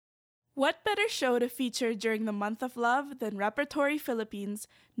What better show to feature during the month of love than Repertory Philippines'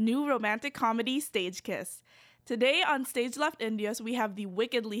 new romantic comedy Stage Kiss? Today on Stage Left Indios, we have the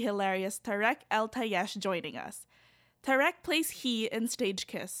wickedly hilarious Tarek El Tayesh joining us. Tarek plays he in Stage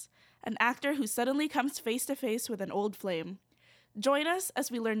Kiss, an actor who suddenly comes face to face with an old flame. Join us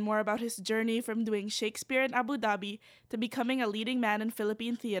as we learn more about his journey from doing Shakespeare in Abu Dhabi to becoming a leading man in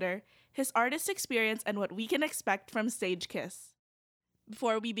Philippine theater, his artist experience, and what we can expect from Stage Kiss.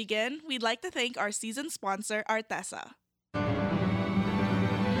 Before we begin, we'd like to thank our season sponsor, Artesa.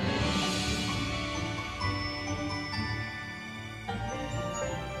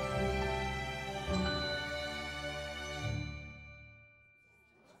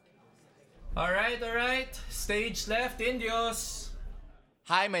 All right. Stage left, Indios.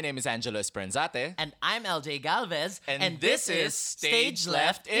 Hi, my name is Angelo Esperanzate. And I'm LJ Galvez. And this is Stage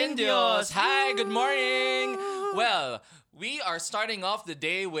Left Indios. Hi, good morning. Well, we are starting off the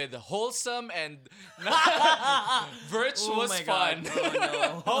day with wholesome and virtuous fun.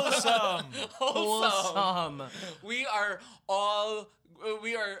 Oh, no. Wholesome. We are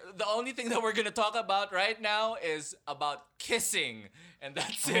the only thing that we're going to talk about right now is about kissing. And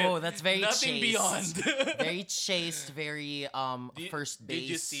that's it. Oh, that's very Nothing chaste. beyond. Very chaste, very first base. Did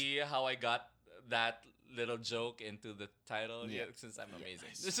you see how I got that little joke into the title? Yeah, since I'm amazing.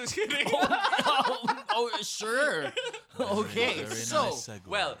 Just kidding. Oh, sure. Okay, so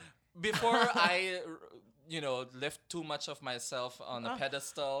Well, before I lift too much of myself on a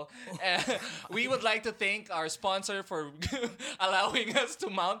pedestal, we would like to thank our sponsor for allowing us to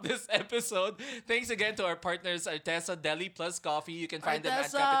mount this episode. Thanks again to our partners, Artesa Deli Plus Coffee. You can find them at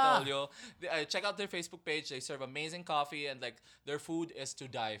Artesa! Capitolio. Check out their Facebook page. They serve amazing coffee and their food is to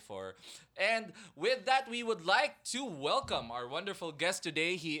die for. And with that, we would like to welcome our wonderful guest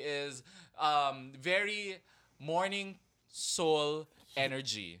today. He is very morning soul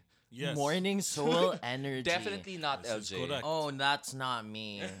energy. Yes. morning soul energy. Definitely not This is LJ. correct. Oh, that's not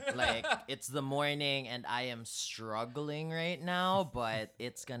me. It's the morning and I am struggling right now, but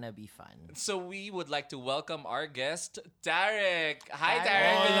it's gonna be fun. So we would like to welcome our guest, Tarek. Hi, Tarek.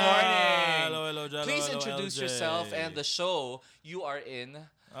 Tarek. Good morning. Hello, Jello. Please Hello, introduce LJ. yourself and the show you are in.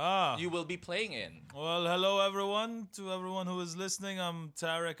 You will be playing in. Well, hello everyone. To everyone who is listening, I'm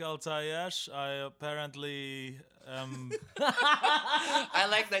Tarek El Tayesh. I apparently am. I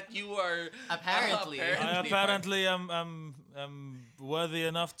like that you are Apparently. I apparently am worthy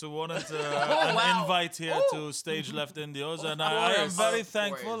enough to warrant wow. an invite here to Stage Left Indios, and I am course, very of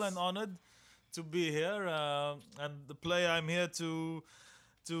thankful course. and honored to be here. And the play I'm here to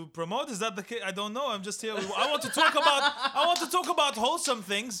promote, is that the case? I don't know. I'm just here. I want to talk about wholesome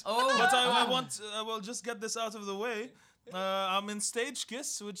things. Oh. But I will just get this out of the way. I'm in Stage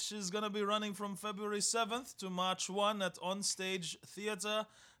Kiss, which is gonna be running from February 7th to March 1 at On Stage Theatre,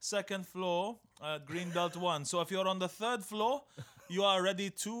 second floor at Greenbelt 1. So if you're on the third floor, you are already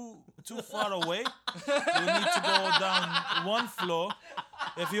too far away. You need to go down one floor.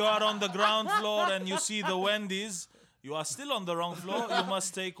 If you are on the ground floor and you see the Wendy's, you are still on the wrong floor. You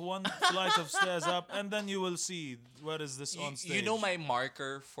must take one flight of stairs up, and then you will see where is this on stage. You know my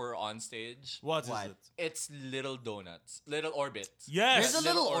marker for on stage? What is What? it? It's little donuts, little orbits. Yes. There's a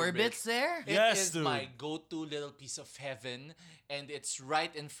little Little orbits there. It Yes, is dude. my go-to little piece of heaven, and it's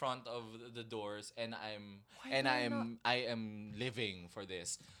right in front of the doors, and I am living for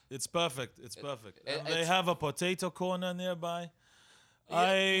this. It's perfect. It's perfect. And they it's- have a potato corner nearby.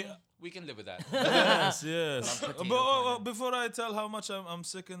 We can live with that. Yes. But before I tell how much I'm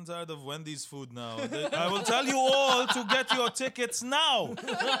sick and tired of Wendy's food now, I will tell you all to get your tickets now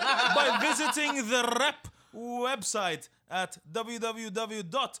by visiting the Rep website at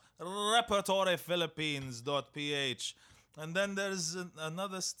www.repertoryphilippines.ph. And then there's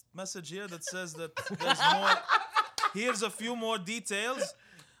another message here that says that there's more. Here's a few more details.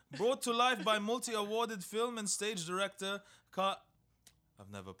 Brought to life by multi-awarded film and stage director I've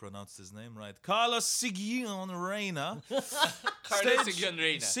never pronounced his name right. Carlos Sigyon Reina. Carlos Sigyon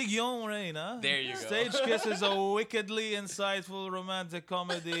Reina. Sigyon Reina. There you go. Stage Kiss is a wickedly insightful romantic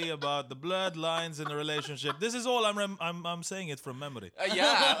comedy about the blurred lines in a relationship. This is all I'm saying it from memory.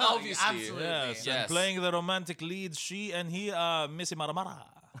 Yeah, obviously. Absolutely. Yes, Yes. and playing the romantic leads, she and he are Missy Maramara.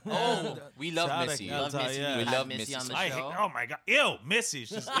 Oh, we love Tarek Missy. El Love Missy. Yeah. We Had love Missy Missy. on the I show. hate, oh my god, ew, Missy,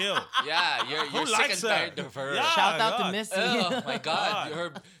 she's ill. Yeah, you're sick and likes her? tired of her. Yeah. Shout out God. to Missy. Oh my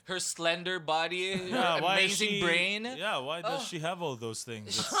God, her slender body, Yeah, her why is amazing she, brain. Yeah, why does she have all those things?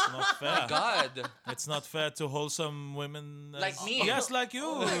 It's not fair. God. It's not fair to wholesome women Like me. Yes, like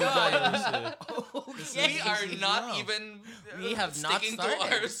you. We are not yeah. even We have not sticking to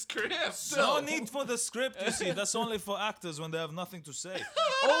started. our script. No need for the script, you see. That's only for actors when they have nothing to say.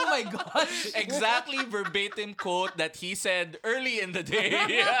 Oh my gosh. Exactly verbatim quote that he said early in the day.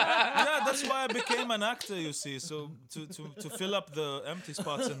 Yeah, that's why I became an actor, you see. So to fill up the empty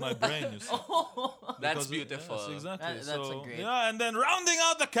spots in my brain, you see. That's Because- beautiful. Yes, exactly. That's so, a great- Yeah, and then rounding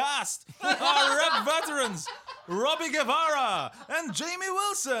out the cast, our rep veterans, Robbie Guevara and Jamie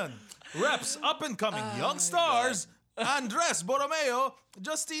Wilson. Reps up and coming young stars, Andres Borromeo,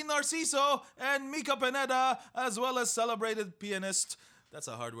 Justine Narciso, and Mika Pineda, as well as celebrated pianist, that's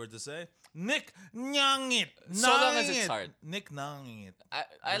a hard word to say, Nick Nyangit. So long as it's hard. Nick Nyangit.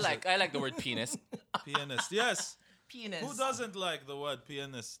 I like the word penis. Pianist, yes. Penis. Who doesn't like the word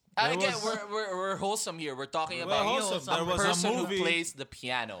pianist? Again, was- we're wholesome here. We're talking We're about wholesome. There a was a person movie- who plays the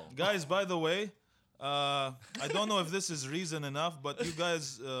piano. Guys, by the way, I don't know if this is reason enough, but you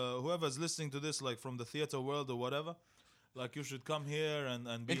guys, whoever's listening to this, like from the theater world or whatever, like you should come here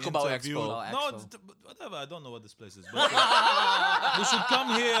and be In Cubao interviewed. Expo. Cubao No, Expo. whatever. I don't know what this place is. But, you should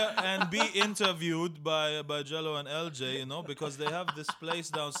come here and be interviewed by Jello and LJ, you know, because they have this place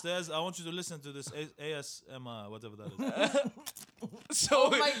downstairs. I want you to listen to this ASMR, whatever that is. So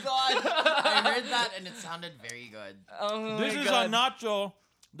Oh my god. I heard that and it sounded very good. This is a nacho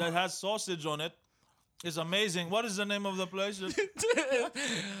that has sausage on it. It's amazing. What is the name of the place?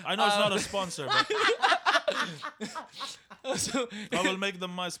 I know it's not a sponsor, but So- I will make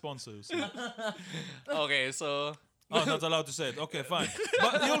them my sponsor. you see. okay, so Oh, not allowed to say it. Okay, fine.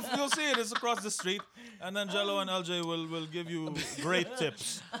 But you'll see it. It's across the street, and then Jello and LJ will give you great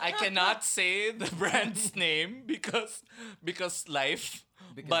tips. I cannot say the brand's name because life.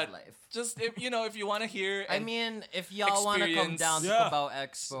 Because but life. just if you want to hear. I and- mean, if y'all want to come experience- down to Yeah. Cubao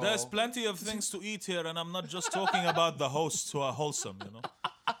Expo, There's plenty of things to eat here, and I'm not just talking about the hosts who are wholesome. You know.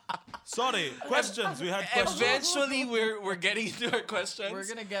 Sorry, questions. We had questions. eventually we're getting into our questions. we're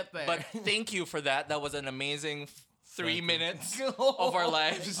gonna get there. But thank you for that. That was an amazing 3 you. minutes of our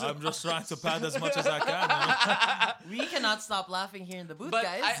lives. I'm just trying to pad as much as I can. You know? we cannot stop laughing here in the booth, But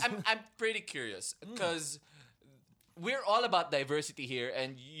guys. I'm pretty curious because we're all about diversity here,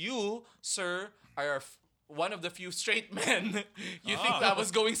 and you, sir, are one of the few straight men. You think I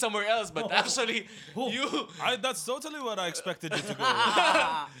was going somewhere else, but actually you. That's totally what I expected you to go.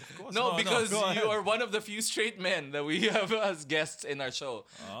 Of course, No, because go ahead. you are one of the few straight men that we have as guests in our show.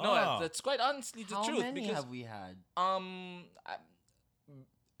 No, Ah. that's quite honestly the How truth. many because have we had?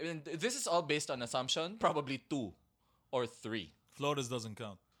 and this is all based on assumption. Probably 2 or 3. Flores doesn't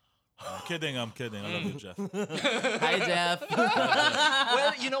count. I'm kidding. I love you, Jeff. Hi, Jeff.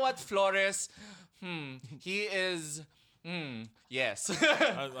 Well, you know what, Flores? He is. Yes.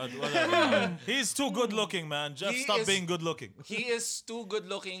 Whatever. He's too good looking, man. Jeff, He stop is- being good looking. He is too good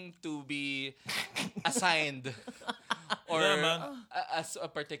looking to be assigned or Yeah, man. as a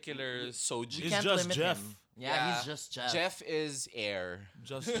particular soju. He's Can't just limit Jeff. him. Yeah, he's just Jeff. Jeff is air.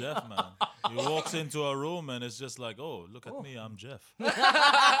 Just Jeff, man. He walks into a room and it's just like, oh, look at me, I'm Jeff.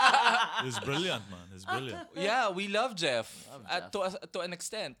 He's brilliant, man. He's brilliant. Yeah, we love Jeff, Jeff. to an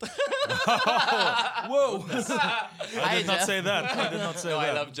extent. Whoa! I did not Jeff. say that. I did not say No, that.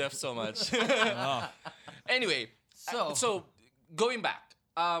 I love Jeff so much. Ah. Anyway, So- so going back,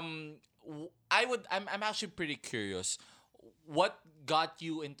 I'm actually pretty curious. What got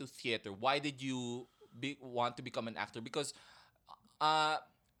you into theater? Why did you want to become an actor? Because I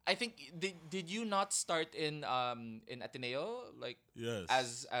think did you not start in Ateneo, like Yes.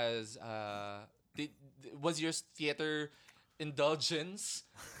 was your theater indulgence?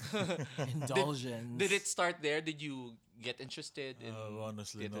 Indulgence. Did it start there? Did you get interested in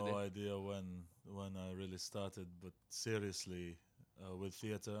Honestly, theater no there? idea when I really started, but seriously, with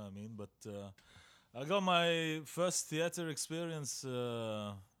theater, I mean. But I got my first theater experience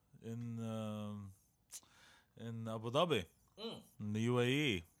in Abu Dhabi, in the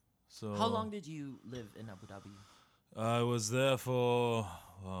UAE. So How long did you live in Abu Dhabi? I was there for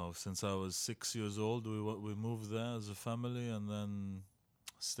since I was 6 years old. We moved there as a family, and then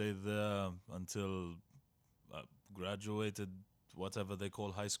stayed there until I graduated, whatever they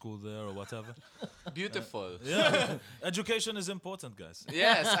call high school there or whatever. Beautiful. Yeah, education is important, guys.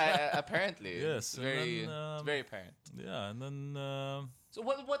 Yes, apparently. Yes, It's and very, then, it's very apparent. Yeah, and then So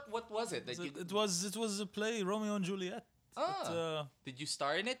what was it that you? it was a play, Romeo and Juliet. Did you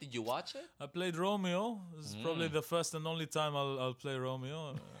star in it? Did you watch it? I played Romeo. This is probably the first and only time I'll play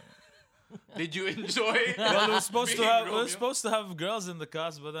Romeo. Did you enjoy? Well, we were supposed to being have Romeo? girls in the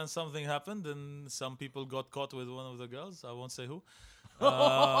cast, but then something happened, and some people got caught with one of the girls. I won't say who. And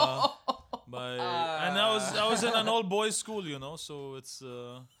I was in an all boys school, so it's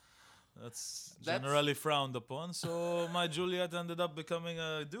that's generally frowned upon. So my Juliet ended up becoming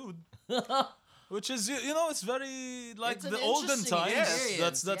a dude. Which is, it's very like It's an the olden interesting times.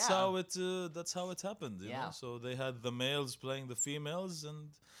 experience, That's yeah. how it happened. You Yeah. know? So they had the males playing the females, and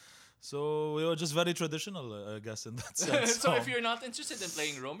so we were just very traditional, I guess, in that sense. So if you're not interested in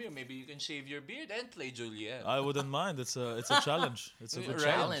playing Romeo, maybe you can shave your beard and play Juliet. I wouldn't mind. It's a challenge. It's a good Right.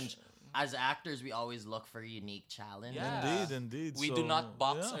 challenge. As actors, we always look for unique challenge. Yeah. Indeed. We So, do not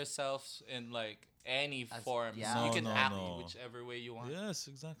box yeah. ourselves in like any As- form. yeah. You No, can no, act no. whichever way you want. Yes,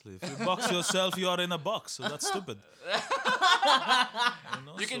 exactly. If you box yourself, you are in a box. So that's stupid.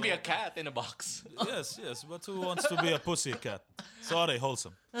 You can be a cat in a box. Yes. But who wants to be a pussy cat? Sorry,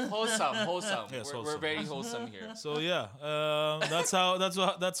 wholesome. Wholesome. Yes, We're wholesome. very wholesome here. So yeah,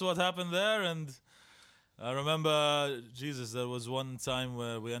 that's what happened there, and I remember, Jesus, there was one time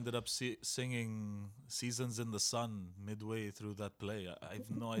where we ended up singing "Seasons in the Sun" midway through that play. I have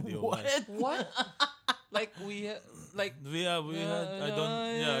no idea why. What? Like we like We had.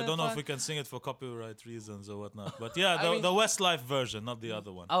 I don't know if we can sing it for copyright reasons or whatnot. But yeah, I mean- the Westlife version, not the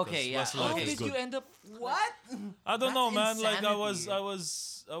other one. Okay, 'cause yeah. Westlife how is did good. you end up What? I don't know, man. That's Like insanity.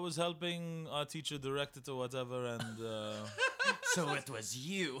 I was helping our teacher direct it or whatever, and So it was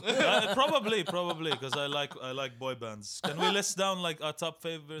you. probably because I like boy bands. Can we list down like our top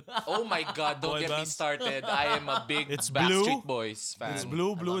favorite? Oh my god, don't Boy get me bands. started. I am a big It's Backstreet Blue. Boys fan. It's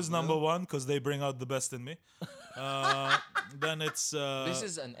Blue. Blue is number one because they bring out the best in me. Then it's This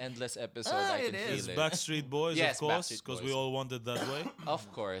is an endless episode. I it can is. feel it. Backstreet Boys, Yes, of course, Backstreet because we Boys. all wanted that way.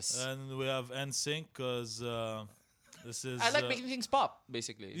 Of course. And we have NSYNC because this is. I like making things pop,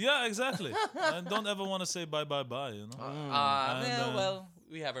 basically. Yeah, exactly. And don't ever want to say bye. You know. And, Well,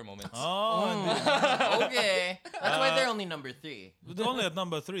 we have our moments. Oh, indeed. Okay. That's why they're only number 3. But only at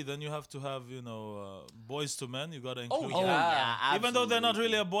number 3. Then you have to have Boys to Men. You gotta include. yeah. them. yeah. Even though they're not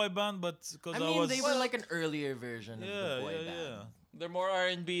absolutely. really a boy band, but because I I mean, was. they were like an earlier version of yeah, the boy yeah, band. yeah. They're more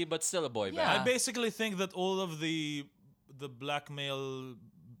R&B, but still a boy Yeah. band. I basically think that all of the black male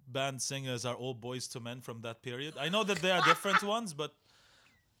band singers are all Boys to Men from that period. I know that there are different ones, but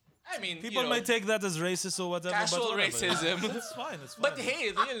I mean, people may take that as racist or whatever. Casual but whatever. racism. It's fine. It's fine. But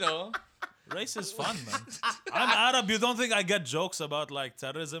hey, race is fun, man. I'm Arab. You don't think I get jokes about like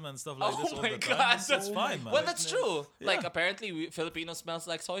terrorism and stuff like oh this all my the time? god, It's fine, man. Well, that's true. Like Yeah. apparently, Filipino smells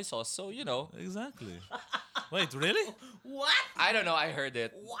like soy sauce, so Exactly. Wait, really? What? I don't know. I heard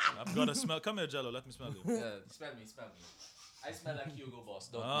it. I've got to smell. Come here, Jello. Let me smell you. Smell me. I smell like Hugo Boss.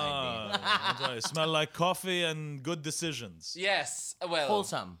 Don't mind me. Enjoy. Smell like coffee and good decisions. Yes. Well,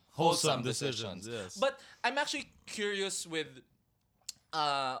 Wholesome decisions. Yes. But I'm actually curious with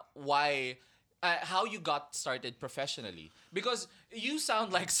why. How you got started professionally, because you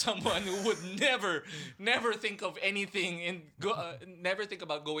sound like someone who would never think of anything never think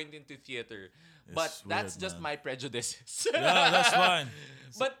about going into theater. But It's that's weird, just man. my prejudices. Yeah, that's fine.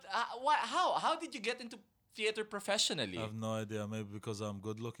 But how did you get into theater professionally? I have no idea. Maybe because I'm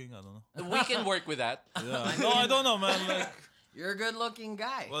good looking. I don't know. We can work with that. Yeah. No, I don't know, man. Like, You're a good-looking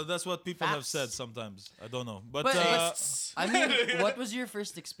guy. well, that's what people have Facts. said sometimes. I don't know, but But- I mean, what was your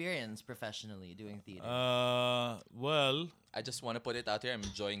first experience professionally doing theater? well, I just want to put it out here. I'm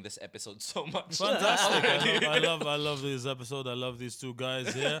enjoying this episode so much. fantastic. I love this episode. I love these two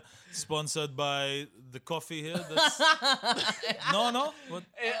guys here. Sponsored by the coffee here. That's... No, what?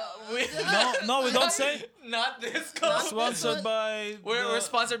 No, we don't say. Not this coffee. Sponsored by. We're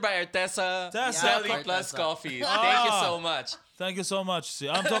sponsored by Artesa Tessa. Deli Yeah, Plus Artesa. Coffee. Thank you Ah. so much. Thank you so much. See,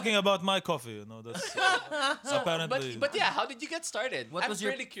 I'm talking about my coffee. You know, that's apparently. But yeah, how did you get started? What I'm was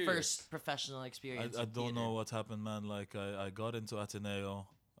your really curious. first professional experience? I in don't theater? know what happened, man. Like I got into Ateneo.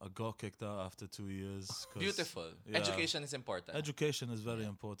 I got kicked out after 2 years. 'cause- Beautiful. yeah. Education is important. Education is very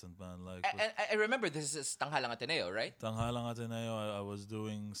important, man. Like I remember this is Tanghalang Ateneo, right? Tanghalang Ateneo, I was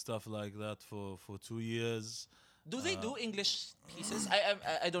doing stuff like that for 2 years. Do they do English pieces?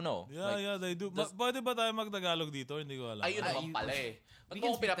 I don't know. Yeah, Like, yeah, they do. does- Pwede ba tayo magtagalog dito? Hindi ko alam. Ayun naman you- pala eh. Ba't we mo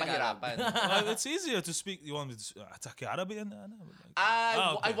can ako speak pinapahirapan? It's easier to speak. You want me to Taki Arabic? I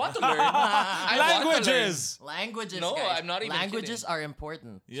okay. want to learn. I want to learn. Languages! Languages, No, guys. I'm not even Languages are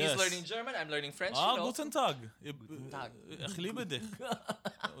important. Yes. He's learning German. I'm learning French. Ah, you know. guten Tag. Tag. Ich liebe dich.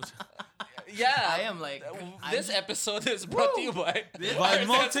 Yeah. I am like, This episode is brought to you by By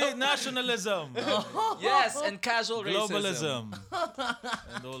multinationalism, yes, and casual racism. globalism,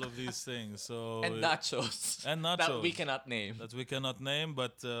 and all of these things. So And nachos. And That nachos. we cannot name. that we cannot name,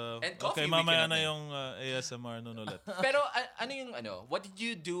 but And coffee okay, we mamaya cannot na name. yung ASMR nun ulit. Pero what did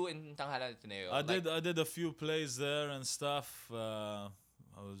you do in Tanghalan Ateneo? I did a few plays there and stuff. I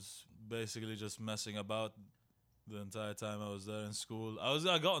was basically just messing about the entire time I was there in school.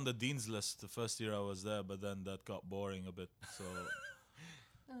 I got on the dean's list the first year I was there, but then that got boring a bit. So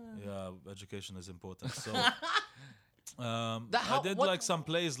yeah, education is important. So I did like some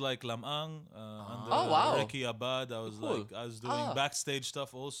plays like Lamang under Oh, wow. Ricky Abad. I was doing backstage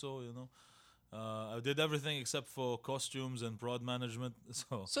stuff also, you know. I did everything except for costumes and prod management.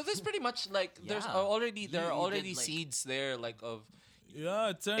 So this pretty much like there Yeah. are already You did, like- seeds there like of Yeah,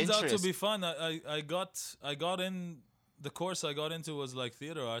 it turns out to Interest. be fun. I got in the course I got into was like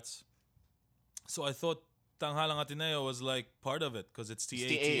theater arts, so I thought Tanghalang Ateneo was like part of it because it's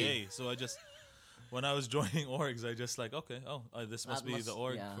TATA. So I just when I was joining orgs, I just like this must be the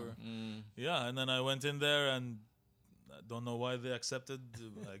org yeah. for and then I went in there and I don't know why they accepted.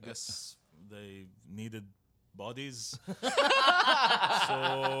 I guess they needed bodies. So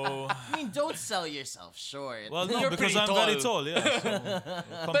I mean, don't sell yourself short. well, no, You're because pretty I'm very tall. tall. Yeah,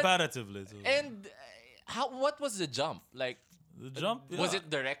 so, comparatively. and what was the jump like? The jump Was yeah. it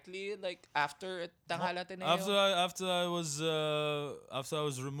directly like after Tanghalan Ateneo? After I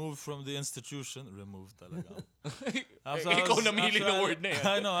was removed from the institution, removed talaga. Ikaw namili ng word na yun.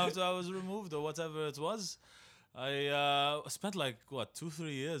 I know, after I was removed or whatever it was, I spent like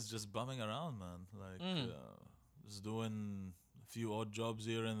 2-3 years just bumming around, man. Like just doing a few odd jobs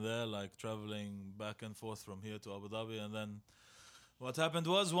here and there, like traveling back and forth from here to Abu Dhabi. And then what happened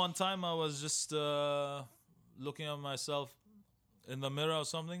was one time I was just looking at myself in the mirror or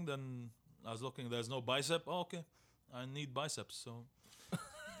something. Then I was looking, there's no bicep. Oh, okay, I need biceps. So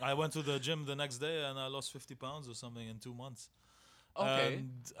I went to the gym the next day and I lost 50 pounds or something in 2 months. Okay.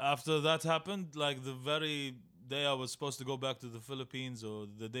 And after that happened, like the very day I was supposed to go back to the Philippines or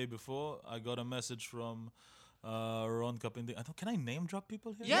the day before, I got a message from Ron Kapindi. Can I name drop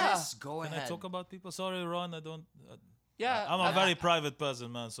people here? Yeah. Yes, go Can ahead. I talk about people? Sorry, Ron, I don't. Yeah. I'm a very private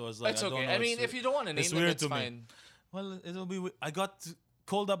person, man. So it's like It's I don't okay. know. I mean, if you don't want to name it's them, weird it's to me. fine. Well, it'll be. I got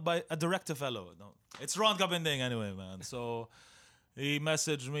called up by a director fellow. No, it's Ron Kapinding anyway, man. So he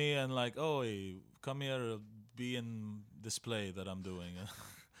messaged me and like, oh, hey, come here, be in this play that I'm doing.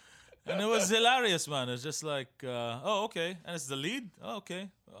 And it was hilarious, man. It's just like, oh, okay. And it's the lead? Oh, okay.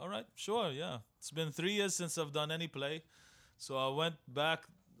 All right. Sure, yeah. It's been 3 years since I've done any play. So I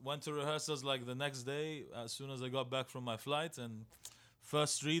went to rehearsals like the next day as soon as I got back from my flight. And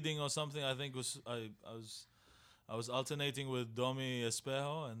first reading or something, I think I was alternating with Domi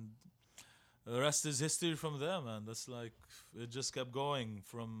Espejo. And the rest is history from there, man. That's like, it just kept going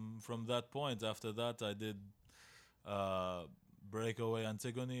from that point. After that, I did... Breakaway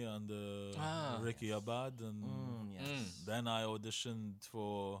Antigone under Ricky Abad, and Yes. then I auditioned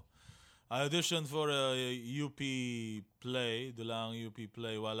for a UP play, Dulang UP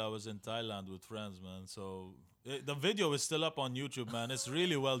play, while I was in Thailand with friends, man. So the video is still up on YouTube, man. It's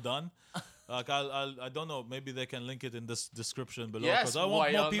really well done. Like I don't know, maybe they can link it in this description below Yes, because I why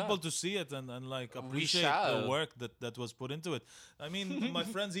want more not? people to see it and like appreciate shall. the work that was put into it. I mean, my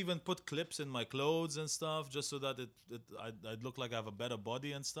friends even put clips in my clothes and stuff just so that I'd look like I have a better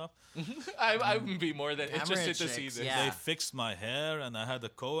body and stuff. I would be more than Camera interested to see tricks, this. yeah. They fixed my hair and I had a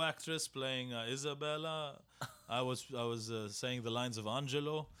co-actress playing Isabella. I was saying the lines of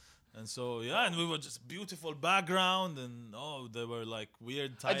Angelo. And so and we were just beautiful background, and there were like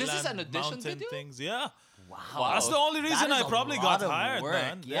weird Thailand this is an audition mountain video? things. Yeah, Wow. that's the only reason That I is a probably lot got of hired, work,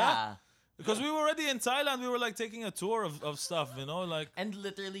 man. Yeah. Because we were already in Thailand. We were like taking a tour of stuff, you know, like. And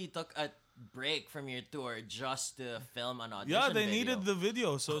literally took a break from your tour just to film an audition Yeah, they video. needed the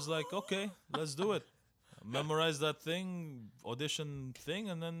video, so it's like, okay, let's do it. Memorize that thing, audition thing,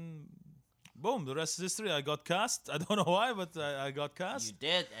 and then boom, the rest is history. I got cast. I don't know why, but I got cast. You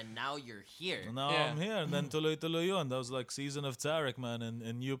did, and now you're here. And now Yeah. I'm here, and then tuloy yun. That was like season of Tarek, man,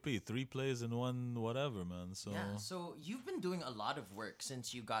 in UP. 3 plays in one whatever, man. So Yeah, so you've been doing a lot of work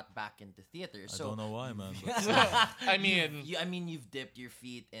since you got back into theater. I So don't know why, man. But I mean, you've dipped your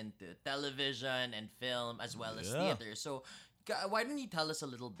feet into television and film as well as Yeah. theater. So why don't you tell us a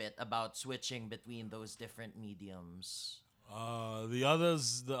little bit about switching between those different mediums? the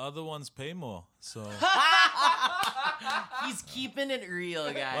other ones pay more. So He's keeping it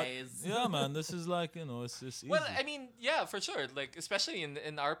real, guys. Yeah, man, this is like, it's easy. Well, I mean, yeah, for sure. Like, especially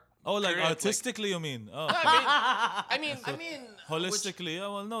in our oh, like current, artistically, you mean? Oh, I mean, holistically, yeah.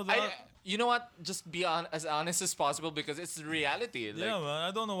 Well, no, you know what? Just be as honest as possible because it's the reality. Like, yeah, man.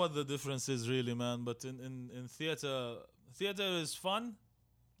 I don't know what the difference is really, man. But in theater is fun,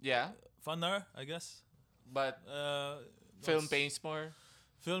 yeah, funner, I guess. but film pays more.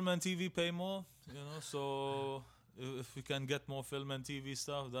 Film and TV pay more, So if we can get more film and TV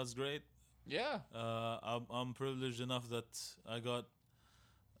stuff, that's great. Yeah. I'm privileged enough that I got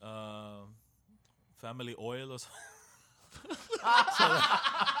family oil or something.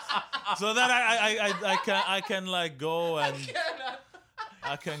 so that I can like go and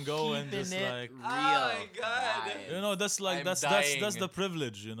I can go and Keeping just it like real. Oh my God. guys. that's like I'm that's dying. the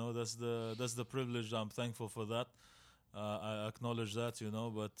privilege, that's the privilege. I'm thankful for that. I acknowledge that,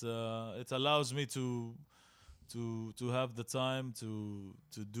 but it allows me to have the time to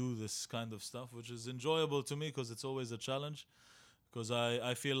do this kind of stuff, which is enjoyable to me because it's always a challenge. Because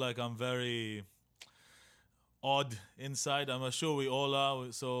I feel like I'm very odd inside. I'm sure we all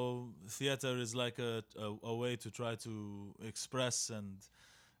are. So theater is like a way to try to express and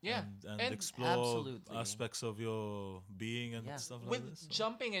Yeah. and explore Absolutely. aspects of your being and Yeah. stuff like With this. So.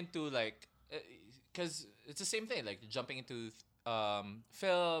 jumping into like, because it's the same thing. Like jumping into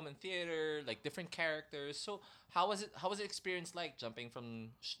film and theater, like different characters. So how was it experience like jumping from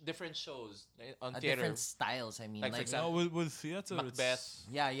different shows on theater? Different styles. I mean, Like, for like, example, With theater, Macbeth.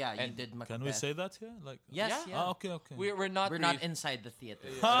 yeah, you And did Macbeth. Can we say that here? Like, Yes, Yeah. yeah. okay. We're not. We're really- not inside the theater.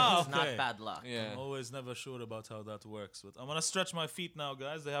 Ah, It's not okay. bad luck. Yeah. I'm always never sure about how that works. But I'm gonna stretch my feet now,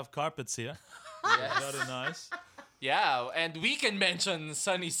 guys. They have carpets here. Yes. Very nice. Yeah, and we can mention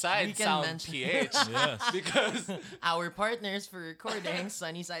Sunnyside We can Sound mention- PH Yes. because. Our partners for recording,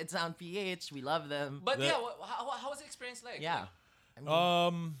 Sunnyside Sound PH, we love them. But The- yeah, how was the experience like? yeah. I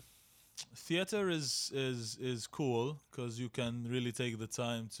mean, Theater is cool because you can really take the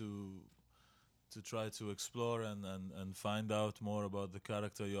time to try to explore and find out more about the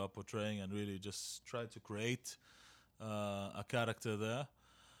character you are portraying and really just try to create a character there.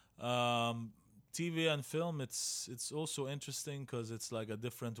 TV and film, it's also interesting because it's like a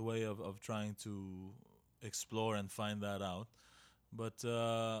different way of trying to explore and find that out. But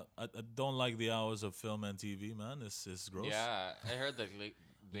I don't like the hours of film and TV, man. It's gross. Yeah, I heard that like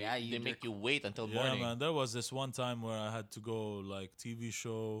Yeah, they you make you wait until Yeah, morning. man. There was this one time where I had to go like TV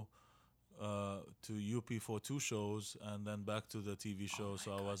show to UP for 2 shows and then back to the TV show.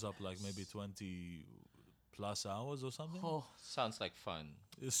 So I was up like maybe 20 plus hours or something. Oh, sounds like fun.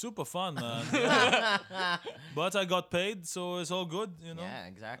 It's super fun, man. Yeah. But I got paid, so it's all good, yeah,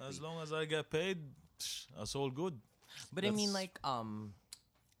 exactly. As long as I get paid, that's all good. But I mean, That's-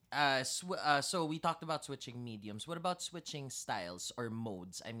 like, so we talked about switching mediums. What about switching styles or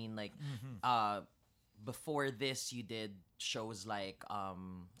modes? I mean, like, before this, you did shows like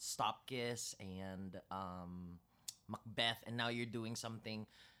Stop Kiss and Macbeth, and now you're doing something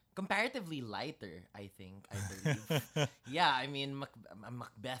comparatively lighter. I believe. Yeah, I mean,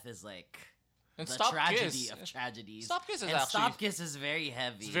 Macbeth is like And the Stop tragedy Kiss. of tragedies. Stop Kiss is and actually Stop Kiss is very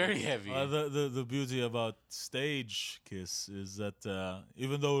heavy. it's very heavy. The beauty about Stage Kiss is that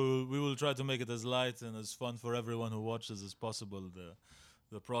even though we will try to make it as light and as fun for everyone who watches as possible,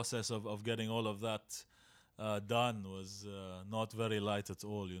 the process of getting all of that done was not very light at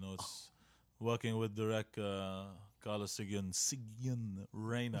all. It's working with Direk Carlos Sigyon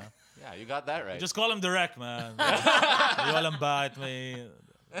Reyna. Yeah, you got that right. Just call him Direk, man. Di walang bakit may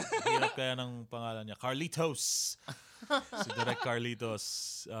hirap kaya ng pangalan niya. Carlitos. Si Direk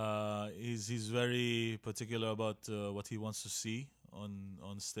Carlitos. He's very particular about what he wants to see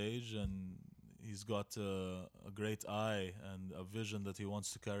on stage, and he's got a great eye and a vision that he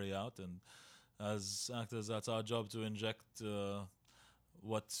wants to carry out. And as actors, that's our job to inject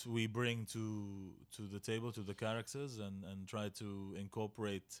what we bring to the table, to the characters, and try to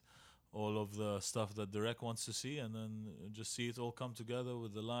incorporate all of the stuff that Direk wants to see, and then just see it all come together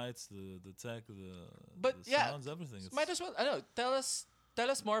with the lights, the tech, But the yeah, sounds, everything. It's- Might as well. I know. Tell us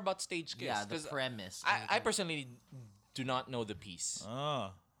more about Stage Kiss. Yeah, the 'cause premise. I personally do not know the piece.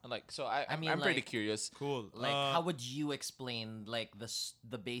 Ah, Like, so I I'm mean, pretty like- curious. cool. Like, how would you explain like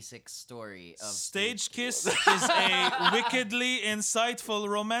the basic story of Stage Kiss is a wickedly insightful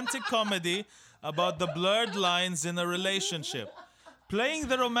romantic comedy about the blurred lines in a relationship. Playing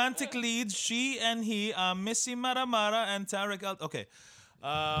the romantic leads, she and he are Missy Maramara and Tarek Okay.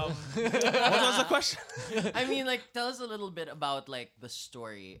 What was the question? I mean, like, tell us a little bit about like the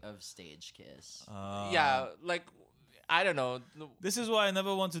story of Stage Kiss. Yeah, like I don't know. This is why I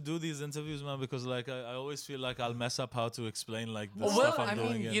never want to do these interviews, man, because like I always feel like I'll mess up how to explain like the stuff I'm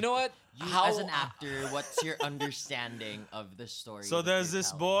doing. you know what? You, as an actor, what's your understanding of the story? So that there's you're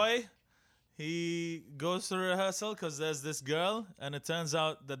this telling? boy. He goes to rehearsal because there's this girl, and it turns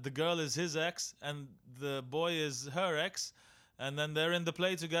out that the girl is his ex, and the boy is her ex, and then they're in the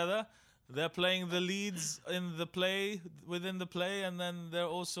play together. They're playing the leads in the play, within the play, and then they're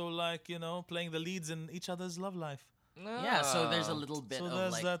also like, you know, playing the leads in each other's love life. Yeah, so there's a little bit So of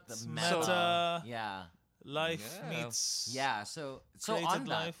there's like that the meta- yeah. Life Yeah. meets Yeah, so created on that,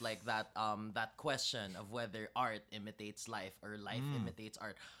 life. like that question of whether art imitates life or life imitates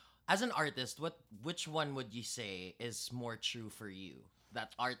art. As an artist, which one would you say is more true for you?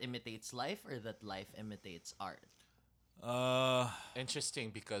 That art imitates life or that life imitates art?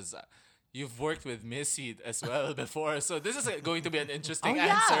 Interesting because you've worked with Missy as well before, so this is going to be an interesting Oh,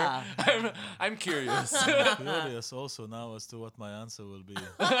 answer. yeah. I'm curious. curious also now as to what my answer will be.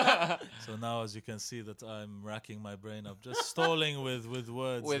 So now, as you can see, that I'm racking my brain up, just stalling with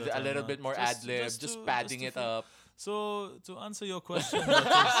words. With that a are little not- bit more just- ad lib, just just to- padding just it to feel- up. So to answer your question, that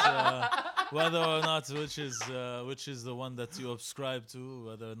is, whether or not which is the one that you ascribe to,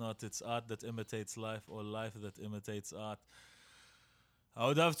 whether or not it's art that imitates life or life that imitates art. I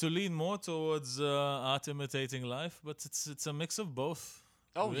would have to lean more towards art imitating life, but it's a mix of both.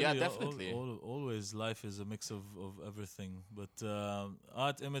 Oh, yeah, Really, definitely. Always life is a mix of everything, but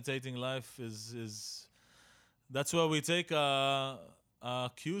art imitating life is that's where we take our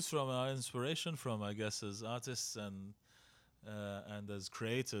cues from, our inspiration from, I guess, as artists and as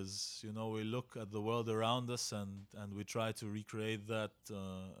creators. You know, we look at the world around us and we try to recreate that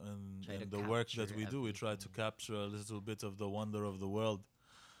Try to in the work that capture we do. We try to capture a little bit of the wonder of the world.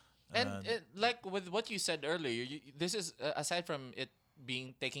 And like with what you said earlier, this is aside from it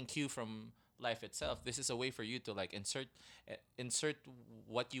being taking cue from life itself. This is a way for you to like insert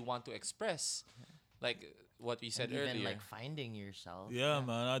what you want to express, like what we said And even earlier. like finding yourself. Yeah,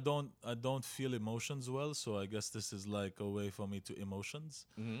 man, I don't feel emotions well, so I guess this is like a way for me to emotions.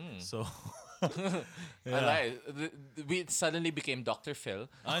 So I yeah. like we suddenly became Dr. Phil.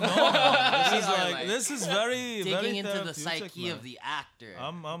 I know, man. This is We are, like like, this is very Digging very into the therapeutic, psyche man. of the actor.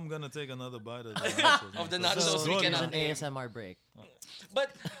 I'm gonna take another bite of the Of the nachos, nachos man. we Good, can Here's man. an ASMR break. But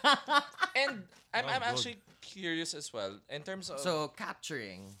and I'm good. actually curious as well in terms of So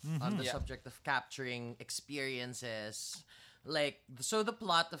capturing on the Yeah. subject of capturing experiences, like so the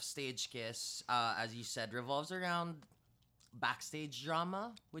plot of Stage Kiss, as you said, revolves around backstage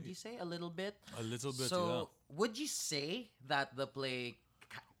drama. Would you say a little bit? A little bit, So would you say that the play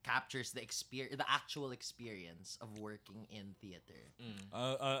captures the actual experience of working in theater?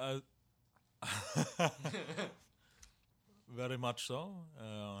 yeah. Very much so.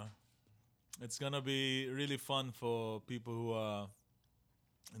 It's gonna be really fun for people who are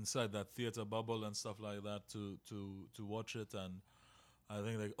inside that theater bubble and stuff like that to watch it, and I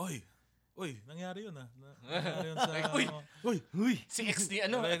think like, Uy, nangyari yun ah. Nangyari yun sa, Uy. uy, si ex ni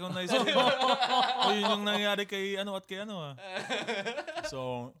ano. Kaya kung naisip ko, yun yung nangyari kay ano at kay ano ah.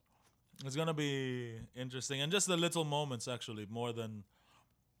 So, it's gonna be interesting. And just the little moments actually, more than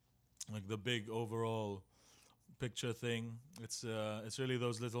like the big overall picture thing. It's really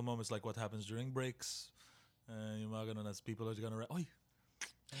those little moments like what happens during breaks. Yung mga ganun as people are gonna oy,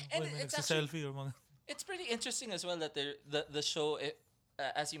 And may it's actually nagsa-selfie or mga... it's pretty interesting as well that the show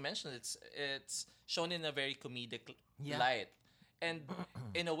as you mentioned it's shown in a very comedic Yeah. light, and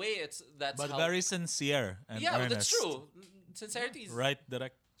in a way that's But how, very sincere and yeah, earnest. that's true. Sincerity is Right,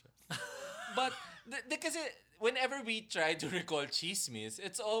 direct. but because whenever we try to recall chismis,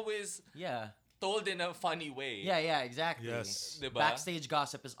 it's always Yeah. told in a funny way. Yeah, exactly. Yes. Diba? Backstage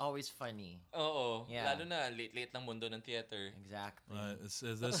gossip is always funny. Oo. Yeah. Lalo na late ng mundo ng theater. Exactly.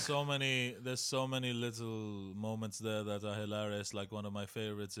 There's so many little moments there that are hilarious. Like one of my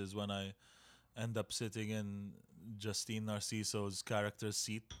favorites is when I end up sitting in Justine Narciso's character's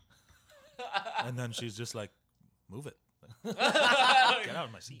seat, and then she's just like, "Move it, get out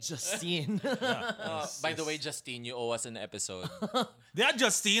of my seat." Justine. By the way, Justine, you owe us an episode. Yeah,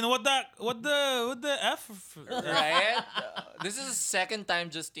 Justine, what the F? Right? This is the second time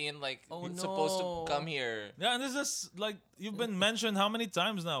Justine Oh, is supposed to no. come here. Yeah, and this is like you've been mentioned how many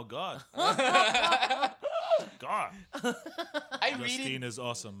times now? God, God. I really Justine is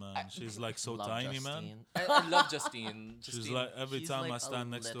awesome, man. She's like so Love tiny, Justine. man. I love Justine. She's Justine, like every She's time like I a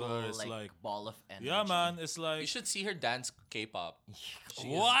stand next to her, little, it's like, ball of energy. yeah, man. It's you like, should see her dance K-pop.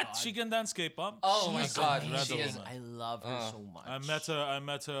 what? She can dance K-pop? Oh my She's God, amazing. she is. I love her so much. I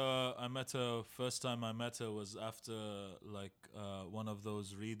met her. First time I met her was after like one of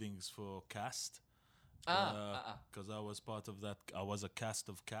those readings for Cast, because I was part of that. I was a cast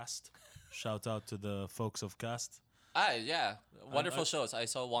of Cast. Shout out to the folks of Cast. Yeah. Wonderful shows. I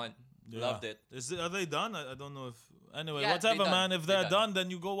saw one. Yeah. Loved it. Are they done? I don't know if. Anyway, Yeah, whatever, they done. man. If They they're done. done, then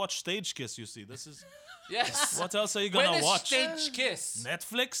you go watch Stage Kiss. You see, this is. Yes. What else are you When gonna is watch? Stage Kiss?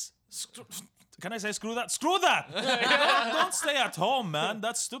 Netflix? Can I say screw that? Screw that! don't stay at home, man.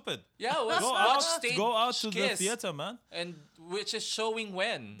 That's stupid. Yeah, let's Go watch out, Stage go out to the Kiss. theater, man. And which is showing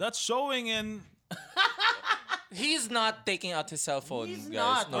when? That's showing in. He's not taking out his cell phone, He's guys.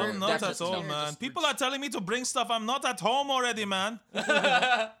 not. No, I'm not that's at just- home, no. man. Just- People are telling me to bring stuff. I'm not at home already, man.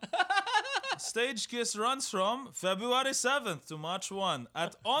 Stage Kiss runs from February 7th to March 1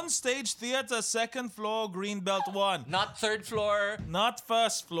 at Onstage Theater, 2nd floor, Greenbelt 1. Not third floor. Not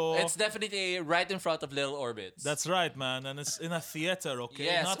first floor. It's definitely right in front of Little Orbits. That's right, man. And it's in a theater, okay?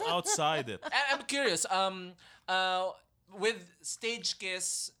 Yes. Not outside it. I'm curious. With Stage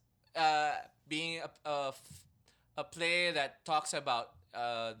Kiss, being a play that talks about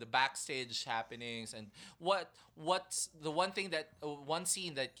the backstage happenings and what's the one thing that one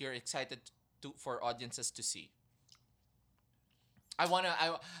scene that you're excited for audiences to see. I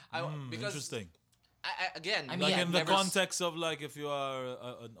because Interesting. again, I mean, Like yeah, in the never s- context of like if you are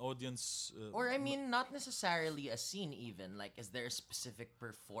an audience. Or I mean, not necessarily a scene even. Like, is there a specific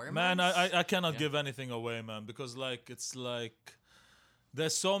performance? Man, I cannot give anything away, man, because like it's like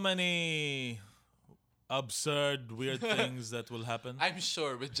there's so many absurd, weird things that will happen. I'm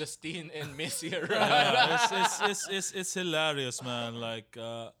sure with Justine and Missy around. Yeah, it's hilarious, man. Like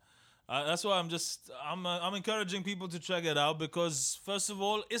that's why I'm encouraging people to check it out because first of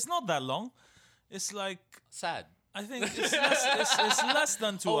all, it's not that long. It's like Sad. I think it's less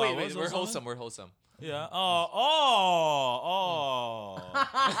than 2 Oh hours. wait, or we're something. wholesome. We're wholesome. Yeah. Oh.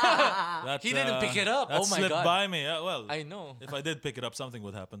 That, He didn't pick it up. That Oh my slipped God. by me. Well, I know. if I did pick it up, something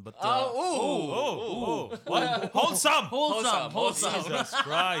would happen. But Oh, what? Wholesome. wholesome. Jesus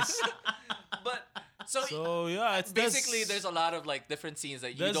Christ. But so So yeah, it's basically there's a lot of like different scenes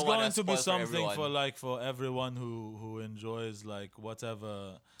that you there's don't want going to to be spoil something for everyone. for everyone who enjoys like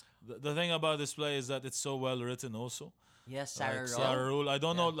whatever. The thing about this play is that it's so well written also. Yes, Like Sarah Sarah Rowe. Rule. I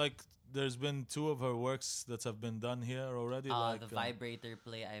don't know, like there's been 2 of her works that have been done here already. Like The Vibrator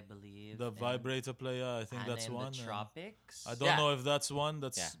play, I believe. the and Vibrator player, I think Anna that's in one. the and Tropics. I don't Yeah. know if that's one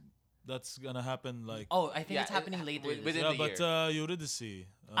that's Yeah. that's gonna happen like. Oh, I think Yeah, it's happening later. within this yeah, the but year. Eurydice.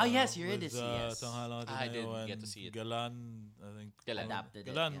 Ah, yes, with, Eurydice, yes. Tanghalan I Ateneo didn't get and to see it. Galan, I think. Galan. Adapted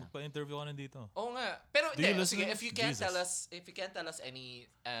it, Galan, yeah. pa-interview ka nandito. Oh nga. Pero Do you hindi, listen? sige, if you can't Jesus. tell us any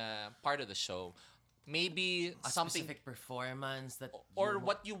part of the show, maybe a something specific performance that or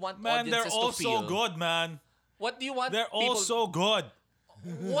what you want Man, they're audiences all to feel. so good, man. What do you want They're people all so good.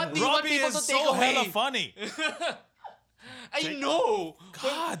 What do you want Robbie people is to take so away? hella funny. I know.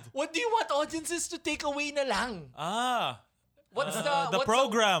 God. What do you want audiences to take away na lang? What's The what's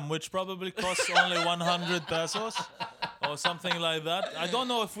program, which probably costs only 100 pesos or something like that. I don't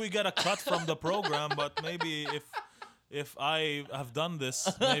know if we get a cut from the program, but maybe if I have done this,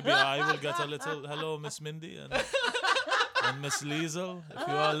 maybe I will get a little hello, Miss Mindy and Miss Liesel, if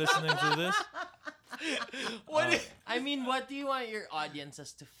you are listening to this. I mean, what do you want your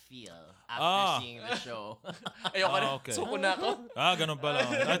audiences to feel after Ah. seeing the show? Ayoko na. Okay. Suko na ako. Ganun pala.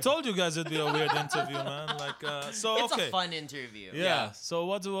 I told you guys it'd be a weird interview, man. Like, so It's okay. a fun interview. Yeah. So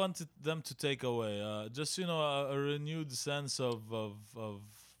what do you want them to take away? Just a renewed sense of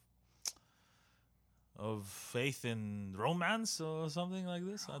faith in romance or something like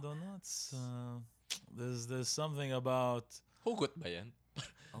this. I don't know. It's there's something about Hugot ba yan?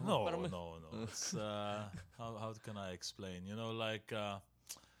 no. parang- It's how can I explain? Like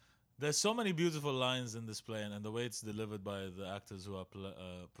there's so many beautiful lines in this play, and the way it's delivered by the actors who are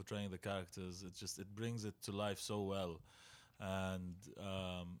portraying the characters, it brings it to life so well. And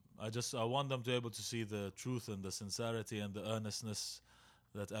I want them to be able to see the truth and the sincerity and the earnestness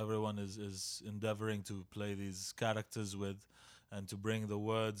that everyone is endeavoring to play these characters with, and to bring the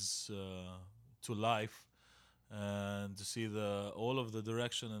words to life, and to see all of the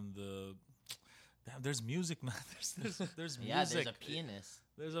direction and the. Damn, there's music, man. There's music. Yeah, there's a pianist.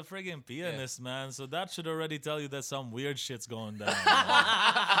 There's a friggin' pianist, man. So that should already tell you that some weird shit's going down.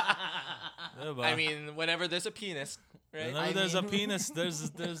 Yeah, I mean, whenever there's a pianist, right? whenever there's a penis,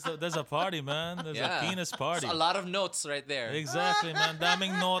 there's a party, man. There's a penis party. It's a lot of notes right there. Exactly, man.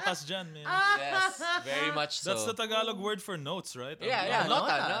 Daming notas dyan, man. Yes, very much so. That's the Tagalog word for notes, right? yeah,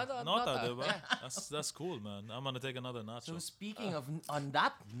 Nota. Nota, diba? That's cool, man. I'm gonna take another nacho. So speaking of on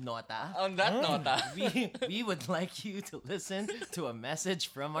that nota, On that nota. we would like you to listen to a message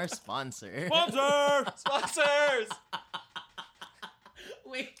from our sponsor. Sponsor! Sponsors!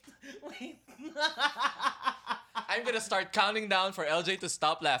 Wait. gonna start counting down for LJ to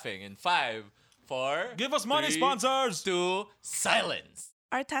stop laughing in 5, 4. Give us money, 3, sponsors! 2, silence.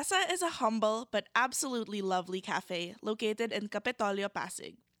 Artesa is a humble but absolutely lovely cafe located in Capitolio,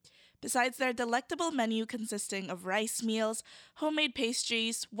 Pasig. Besides their delectable menu consisting of rice meals, homemade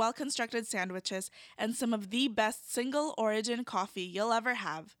pastries, well-constructed sandwiches, and some of the best single-origin coffee you'll ever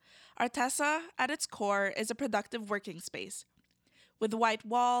have, Artesa, at its core, is a productive working space. With white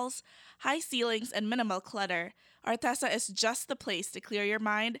walls, high ceilings, and minimal clutter, Artesa is just the place to clear your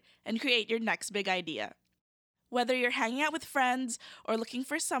mind and create your next big idea. Whether you're hanging out with friends or looking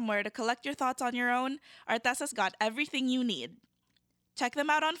for somewhere to collect your thoughts on your own, Artesa's got everything you need. Check them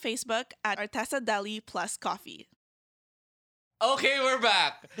out on Facebook at Artesa Deli Plus Coffee. Okay, we're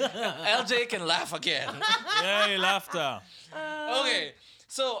back. LJ can laugh again. Yay, laughter. Okay,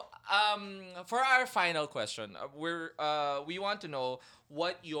 so for our final question, we want to know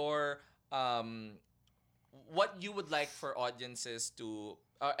what you would like for audiences to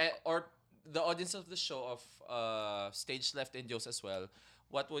or the audience of the show of Stage Left Indios as well.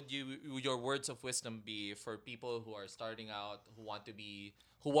 What would your words of wisdom be for people who are starting out, who want to be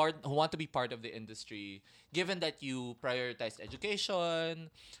part of the industry, given that you prioritize education,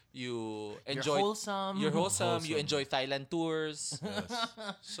 you enjoy You're wholesome. you enjoy Thailand tours. Yes.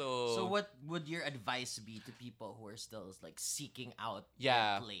 So what would your advice be to people who are still like seeking out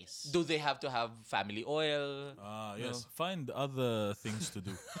yeah, their place? do they have to have family oil? Yes. Find other things to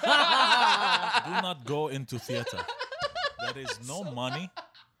do. Do not go into theater. There is no money.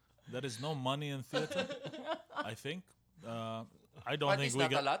 There is no money in theater. I think. I don't But think is we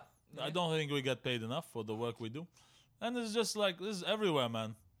that get. a lot? I don't think we get paid enough for the work we do, and it's just like this is everywhere,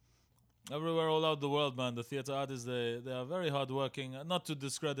 man. Everywhere all out the world, man. The theater artists they are very hardworking. Not to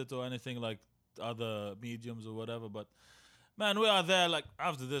discredit or anything like other mediums or whatever, but man, we are there. Like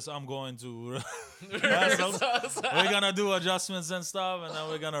after this, I'm going to rehearsals. We're gonna do adjustments and stuff, and then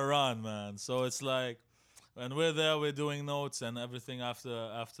we're gonna run, man. So it's like. And we're there, we're doing notes and everything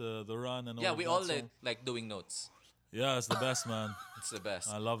after the run and all Yeah, of we that, all so- like doing notes. Yeah, it's the best, man. It's the best.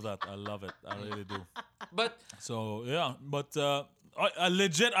 I love that. I love it. I really do. But So yeah, but I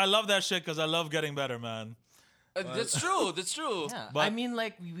legit I love that shit because I love getting better, man. that's true. That's true. Yeah, But- I mean,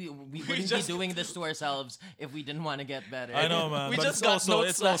 like we wouldn't just- be doing this to ourselves if we didn't want to get better. I know, man. We but just it's got also notes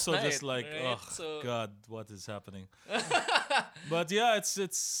it's last also just night, like right? oh So- god, what is happening? But yeah,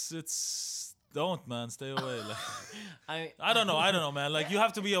 it's don't, man, stay away. Like I don't know, man. Like you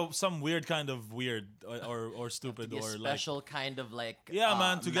have to be some weird kind of weird or stupid Be a or like special kind of like yeah,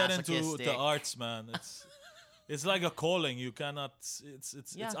 man, to get into the masochistic. arts, man. It's like a calling. You cannot.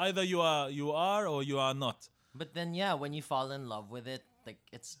 It's Yeah. either you are or you are not. But then yeah, when you fall in love with it, like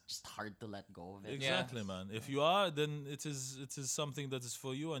it's just hard to let go of it. Exactly, man. If you are, then it is something that is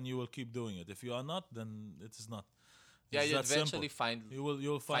for you, and you will keep doing it. If you are not, then it is not. Yeah, It's you that simple. eventually find.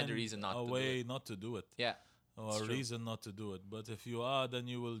 You'll find a reason not a to do way it. not to do it. Yeah. Or It's a true. reason not to do it. But if you are, then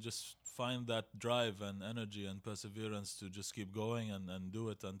you will just find that drive and energy and perseverance to just keep going and do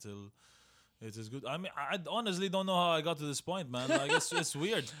it until it is good. I mean, I honestly don't know how I got to this point, man. Like, it's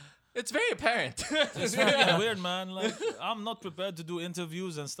weird. It's very apparent. It's fucking weird, man. Like, I'm not prepared to do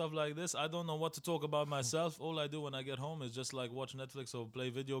interviews and stuff like this. I don't know what to talk about myself. All I do when I get home is just like watch Netflix or play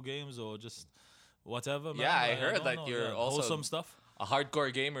video games or just whatever, man. Yeah, I heard don't that know. you're Yeah, also- wholesome stuff. A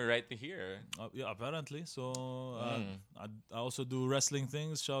hardcore gamer right here. Yeah, apparently. So I also do wrestling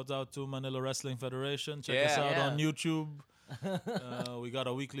things. Shout out to Manila Wrestling Federation. Check us Yeah. out Yeah. on YouTube. We got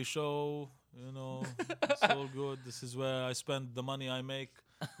a weekly show. You know, it's all good. This is where I spend the money I make,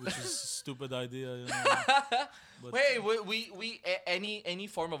 which is a stupid idea. You know. But Wait, any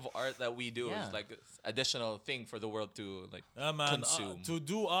form of art that we do Yeah. is like an additional thing for the world to like yeah, man. consume. To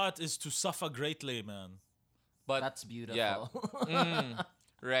do art is to suffer greatly, man. But That's beautiful. Yeah.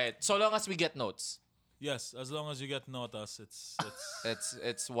 right. So long as we get notes, Yes, as long as you get notas, it's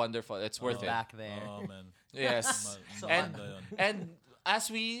it's wonderful. It's worth it. Back there. oh man. Yes. So and Maganda yun. and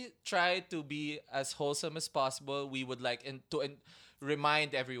as we try to be as wholesome as possible, we would like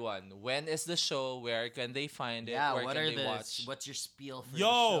remind everyone, when is the show, where can they find it, Yeah, where what can are they the watch. what's your spiel for Yo!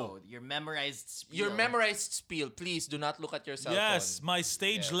 the show? Your memorized spiel. Your memorized spiel, please do not look at your cell Yes, phone. my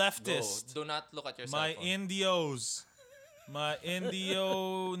stage Yes, leftist. go. Do not look at your My cell phone. Indios. My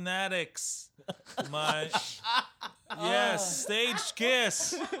Indionatics. My yes, stage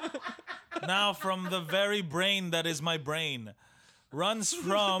kiss. Now from the very brain that is my brain. Runs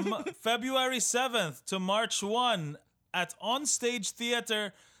from February 7th to March 1 at Onstage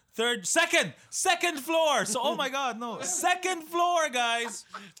Theater, second floor. So oh my god, no. Second floor, guys.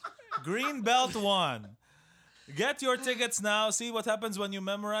 Green Belt 1. Get your tickets now. See what happens when you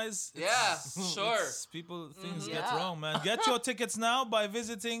memorize. Yeah, sure. Things get Yeah. wrong, man. Get your tickets now by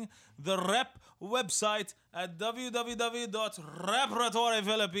visiting the Rep website at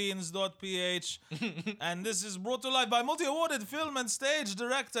www.repertoryphilippines.ph. And this is brought to life by multi-awarded film and stage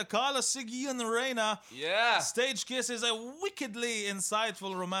director Carlos Sigian Reyna. Yeah. Stage Kiss is a wickedly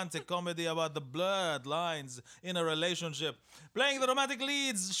insightful romantic comedy about the blurred lines in a relationship. Playing the romantic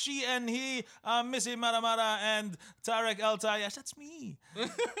leads, she and he are Missy Maramara and Tarek El Tayash. That's me.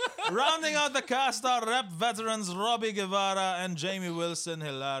 Rounding out the cast are Rep veterans Robbie Guevara and Jamie Wilson.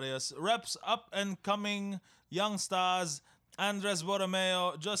 Hilarious. Rep's up-and-coming young stars Andres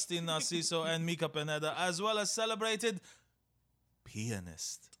Borromeo, Justin Narciso, and Mika Pineda, as well as celebrated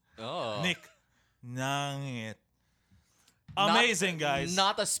pianist Oh. Nick Nangit. Amazing, guys.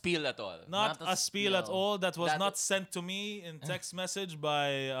 Not a spiel at all. Not Not a a spiel at spiel. all. That was That- not sent to me in text message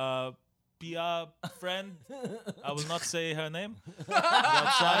by Pia friend. I will not say her name.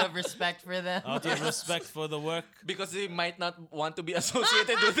 Out of respect for them. Out of respect for the work. Because they might not want to be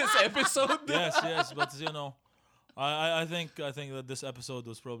associated with this episode. Yes, but you know, I think that this episode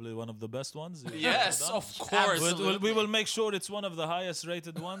was probably one of the best ones. we've Yes, ever done. of course. We will make sure it's one of the highest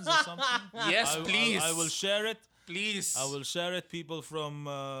rated ones or something. Yes, please. I will share it. Please. I will share it. People from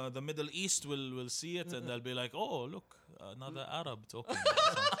the Middle East will see it and they'll be like, "Oh, look, another Arab talking." About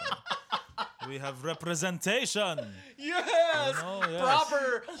something. We have representation. Yes. You know, yes.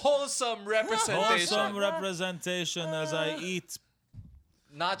 Proper wholesome representation. Awesome representation as I eat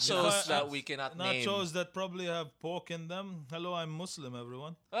Nachos that we cannot name. nachos that probably have pork in them. Hello, I'm Muslim,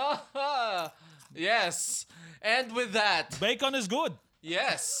 everyone. Yes. And with that, Bacon is good.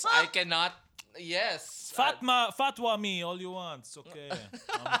 yes, I cannot. Yes. Fatwa me all you want. It's okay.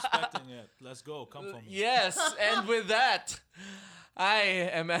 I'm expecting it. Let's go. Come for me. Yes. And with that, I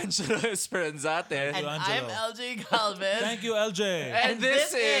am Angelo Esperanzate. And I'm Angelo. LJ Galvez. Thank you, LJ. And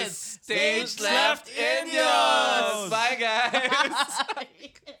this is Stage Left Indios. Bye, guys.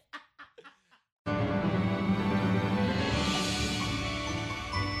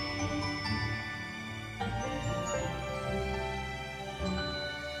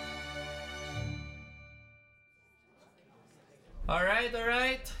 All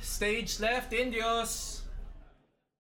right. Stage Left Indios.